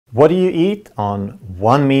What do you eat on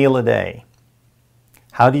one meal a day?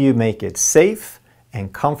 How do you make it safe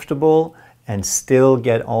and comfortable and still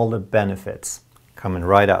get all the benefits? Coming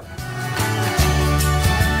right up.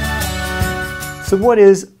 So what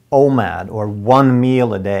is OMAD, or one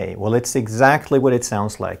meal a day? Well, it's exactly what it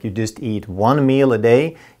sounds like. You just eat one meal a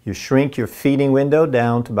day. You shrink your feeding window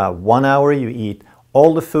down to about 1 hour. You eat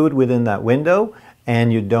all the food within that window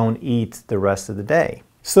and you don't eat the rest of the day.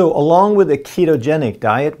 So along with the ketogenic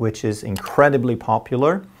diet, which is incredibly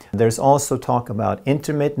popular, there's also talk about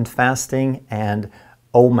intermittent fasting and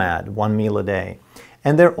OMAD, one meal a day.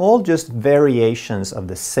 And they're all just variations of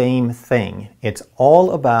the same thing. It's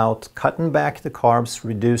all about cutting back the carbs,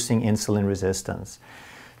 reducing insulin resistance.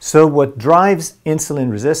 So what drives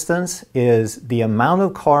insulin resistance is the amount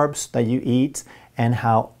of carbs that you eat and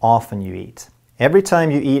how often you eat. Every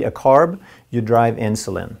time you eat a carb, you drive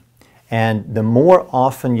insulin. And the more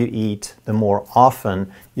often you eat, the more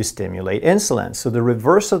often you stimulate insulin. So the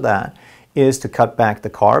reverse of that is to cut back the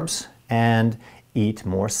carbs and eat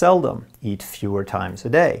more seldom, eat fewer times a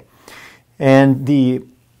day. And the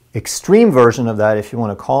extreme version of that, if you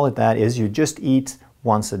want to call it that, is you just eat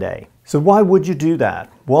once a day. So why would you do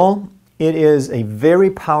that? Well, it is a very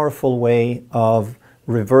powerful way of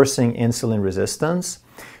reversing insulin resistance.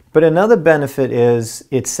 But another benefit is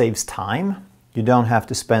it saves time. You don't have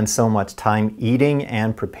to spend so much time eating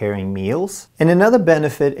and preparing meals. And another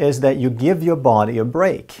benefit is that you give your body a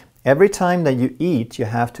break. Every time that you eat, you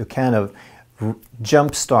have to kind of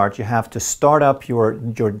jumpstart. You have to start up your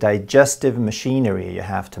digestive machinery. You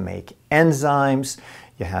have to make enzymes.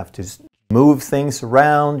 You have to move things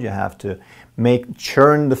around. You have to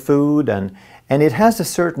churn the food. And it has a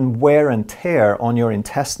certain wear and tear on your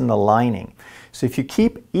intestinal lining. So if you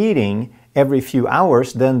keep eating every few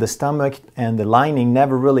hours, then the stomach and the lining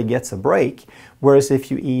never really gets a break. Whereas if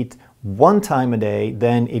you eat one time a day,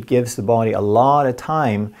 then it gives the body a lot of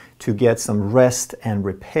time to get some rest and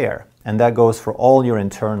repair. And that goes for all your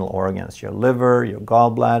internal organs, your liver, your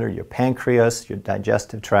gallbladder, your pancreas, your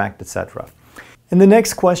digestive tract, etc. And the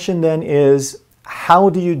next question then is, how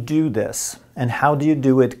do you do this? And how do you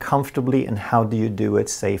do it comfortably, and how do you do it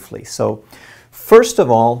safely? So first of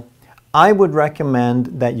all, I would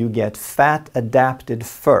recommend that you get fat adapted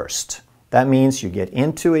first. That means you get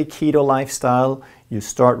into a keto lifestyle, you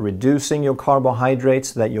start reducing your carbohydrates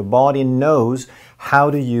so that your body knows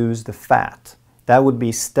how to use the fat. That would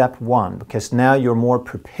be step one, because now you're more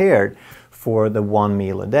prepared for the one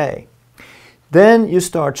meal a day. Then you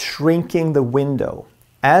start shrinking the window.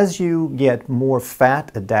 As you get more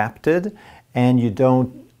fat adapted and you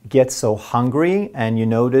don't get so hungry, and you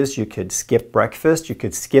notice you could skip breakfast, you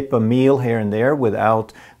could skip a meal here and there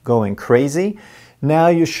without going crazy. Now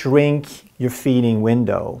you shrink your feeding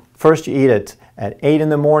window. First you eat it at 8 in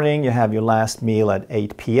the morning, you have your last meal at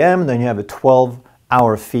 8 p.m., then you have a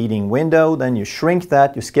 12-hour feeding window, then you shrink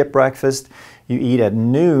that, you skip breakfast, you eat at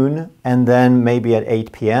noon, and then maybe at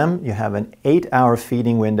 8 p.m. you have an 8-hour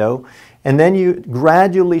feeding window. And then you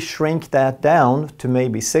gradually shrink that down to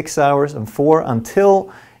maybe 6 hours and 4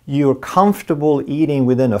 until you're comfortable eating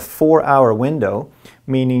within a 4-hour window,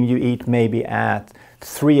 meaning you eat maybe at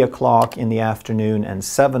 3 o'clock in the afternoon and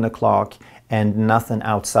 7 o'clock and nothing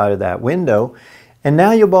outside of that window. And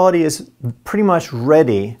now your body is pretty much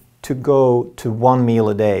ready to go to one meal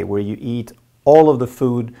a day where you eat all of the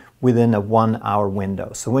food within a 1-hour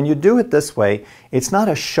window. So when you do it this way, it's not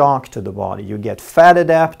a shock to the body. You get fat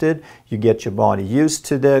adapted, you get your body used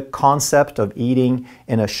to the concept of eating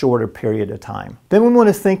in a shorter period of time. Then we want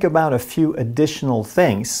to think about a few additional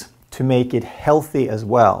things to make it healthy as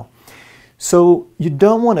well. So you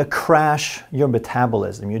don't want to crash your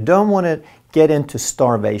metabolism. You don't want to get into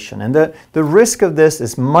starvation. And the risk of this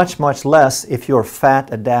is much, much less if you're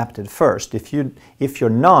fat adapted first. If you're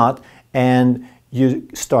not, and you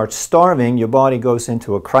start starving, your body goes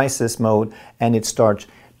into a crisis mode and it starts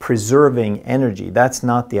preserving energy. That's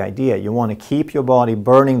not the idea. You want to keep your body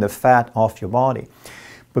burning the fat off your body.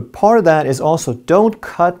 But part of that is also, don't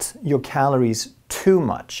cut your calories too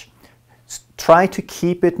much. Try to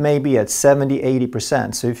keep it maybe at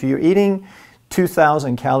 70–80%. So if you're eating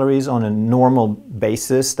 2,000 calories on a normal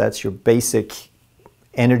basis, that's your basic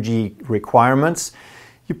energy requirements,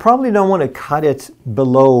 you probably don't want to cut it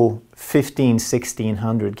below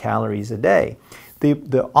 1,500–1,600 calories a day.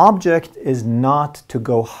 The object is not to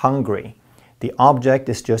go hungry. The object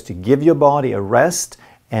is just to give your body a rest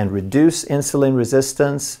and reduce insulin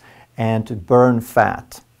resistance and to burn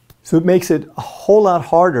fat. So it makes it a whole lot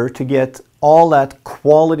harder to get all that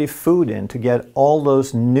quality food in, to get all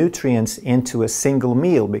those nutrients into a single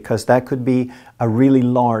meal, because that could be a really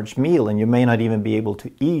large meal and you may not even be able to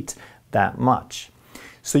eat that much.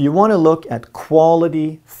 So you want to look at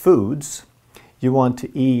quality foods. You want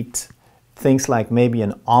to eat things like maybe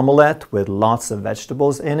an omelette with lots of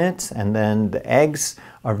vegetables in it, and then the eggs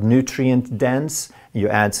are nutrient dense. You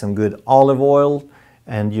add some good olive oil,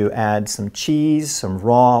 and you add some cheese, some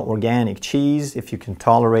raw organic cheese if you can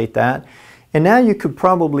tolerate that. And now you could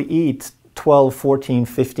probably eat 12, 14,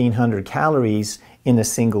 1500 calories in a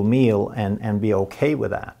single meal and be okay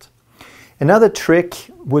with that. Another trick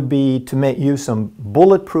would be to use some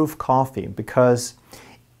bulletproof coffee, because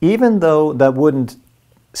even though that wouldn't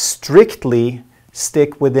strictly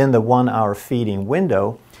stick within the 1 hour feeding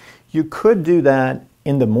window, you could do that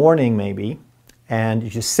in the morning maybe, and you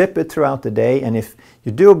just sip it throughout the day. And if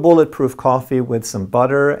you do a bulletproof coffee with some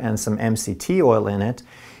butter and some MCT oil in it,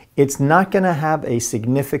 it's not going to have a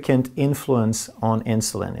significant influence on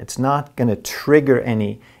insulin. It's not going to trigger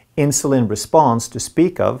any insulin response to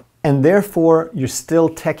speak of, and therefore you're still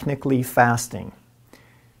technically fasting.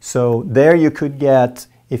 So there you could get,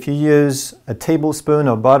 if you use a tablespoon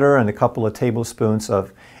of butter and a couple of tablespoons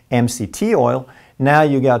of MCT oil, now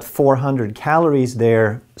you got 400 calories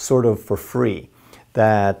there sort of for free.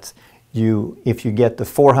 That if you get the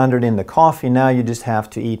 400 in the coffee, now you just have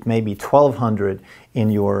to eat maybe 1200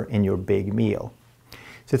 in your big meal.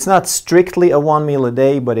 So it's not strictly a 1 meal a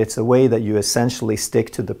day, but it's a way that you essentially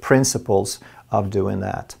stick to the principles of doing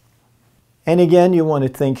that. And again, you want to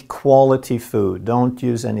think quality food. Don't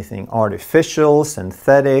use anything artificial,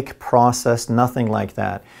 synthetic, processed, nothing like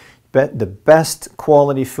that. But the best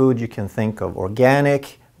quality food you can think of: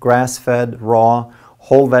 organic, grass-fed, raw,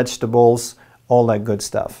 whole vegetables, all that good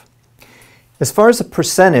stuff. As far as a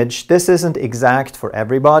percentage, this isn't exact for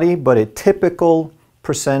everybody, but a typical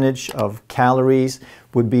percentage of calories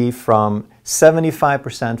would be from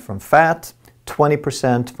 75% from fat,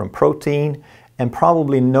 20% from protein, and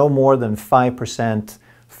probably no more than 5%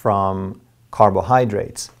 from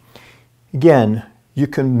carbohydrates. Again, you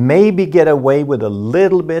can maybe get away with a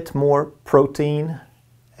little bit more protein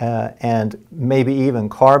and maybe even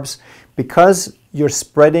carbs, because you're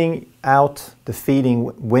spreading out the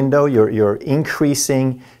feeding window, you're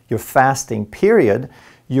increasing your fasting period.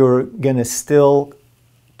 You're going to still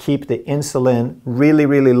keep the insulin really,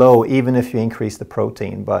 really low, even if you increase the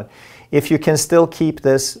protein. But if you can still keep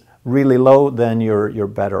this really low, then you're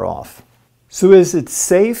better off. So is it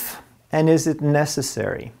safe and is it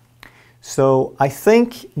necessary? So I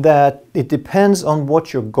think that it depends on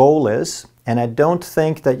what your goal is, and I don't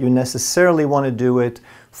think that you necessarily want to do it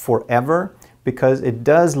forever, because it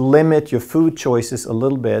does limit your food choices a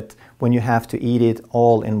little bit when you have to eat it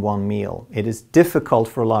all in one meal. It is difficult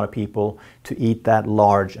for a lot of people to eat that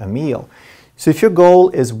large a meal. So if your goal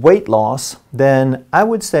is weight loss, then I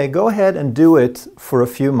would say go ahead and do it for a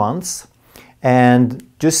few months and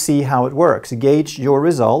just see how it works. Gauge your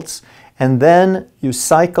results, and then you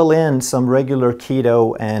cycle in some regular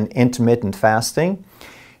keto and intermittent fasting.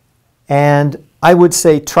 And I would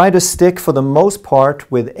say try to stick for the most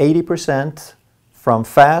part with 80% from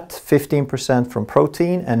fat, 15% from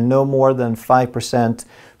protein, and no more than 5%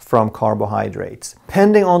 from carbohydrates.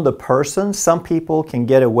 Depending on the person, some people can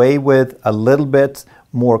get away with a little bit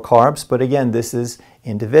more carbs, but again, this is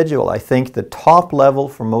individual. I think the top level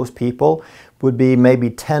for most people would be maybe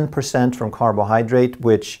 10% from carbohydrate,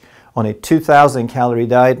 which on a 2,000 calorie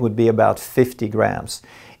diet would be about 50 grams.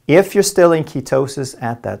 If you're still in ketosis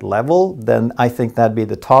at that level, then I think that'd be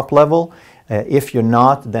the top level. If you're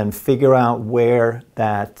not, then figure out where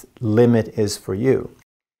that limit is for you.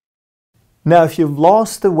 Now, if you've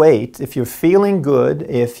lost the weight, if you're feeling good,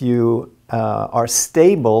 if you are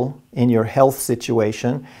stable in your health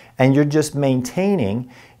situation, and you're just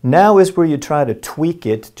maintaining, now is where you try to tweak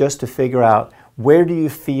it just to figure out where do you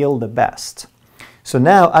feel the best. So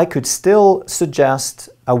now I could still suggest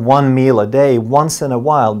a 1 meal a day once in a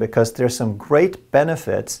while, because there's some great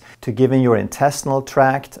benefits to giving your intestinal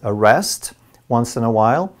tract a rest once in a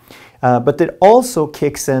while. But it also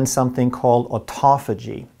kicks in something called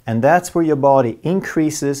autophagy. And that's where your body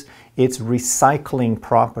increases its recycling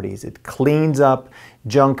properties. It cleans up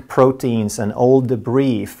junk proteins and old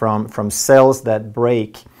debris from cells that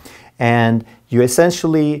break. And you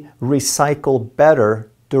essentially recycle better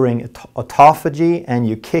during autophagy, and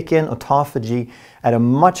you kick in autophagy at a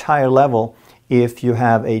much higher level if you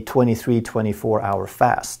have a 23-24 hour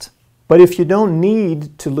fast. But if you don't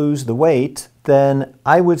need to lose the weight, then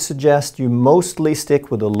I would suggest you mostly stick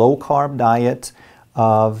with a low-carb diet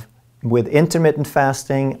with intermittent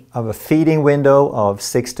fasting of a feeding window of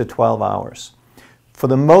 6 to 12 hours. For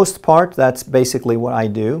the most part, that's basically what I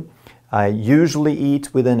do. I usually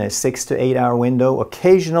eat within a 6 to 8 hour window.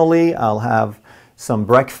 Occasionally, I'll have some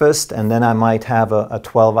breakfast, and then I might have a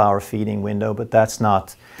 12-hour feeding window, but that's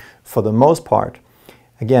not for the most part.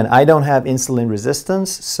 Again, I don't have insulin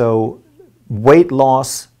resistance, so weight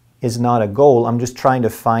loss is not a goal. I'm just trying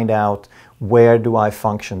to find out where do I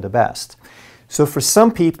function the best. So for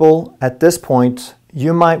some people at this point,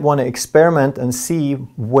 you might want to experiment and see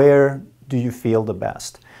where do you feel the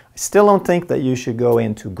best. I still don't think that you should go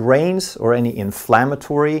into grains or any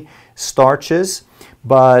inflammatory starches,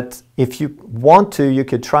 but if you want to, you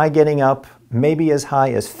could try getting up maybe as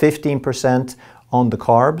high as 15% on the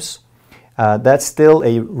carbs. That's still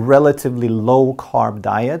a relatively low carb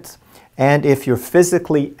diet. And if you're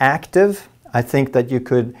physically active, I think that you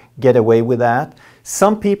could get away with that.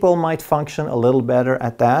 Some people might function a little better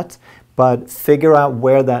at that, but figure out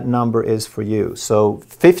where that number is for you. So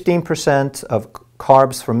 15% of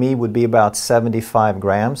carbs for me would be about 75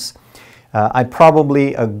 grams. I'd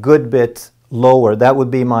probably a good bit lower. That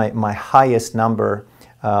would be my highest number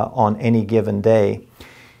on any given day.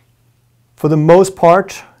 For the most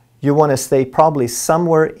part, you want to stay probably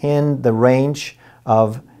somewhere in the range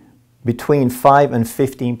of between 5 and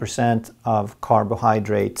 15% of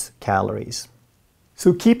carbohydrate calories.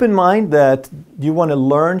 So keep in mind that you want to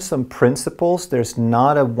learn some principles. There's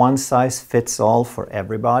not a one-size-fits-all for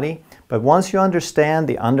everybody. But once you understand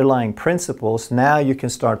the underlying principles, now you can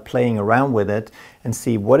start playing around with it and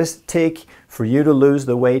see what does it take for you to lose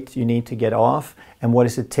the weight you need to get off, and what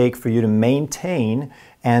does it take for you to maintain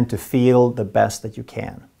and to feel the best that you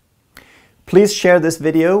can. Please share this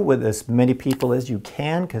video with as many people as you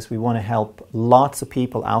can, because we want to help lots of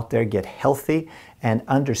people out there get healthy and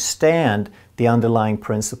understand the underlying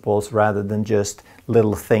principles rather than just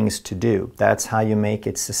little things to do. That's how you make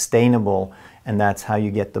it sustainable, and that's how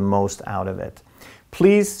you get the most out of it.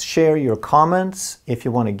 Please share your comments. If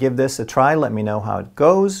you want to give this a try, let me know how it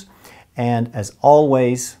goes. And as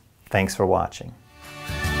always, thanks for watching.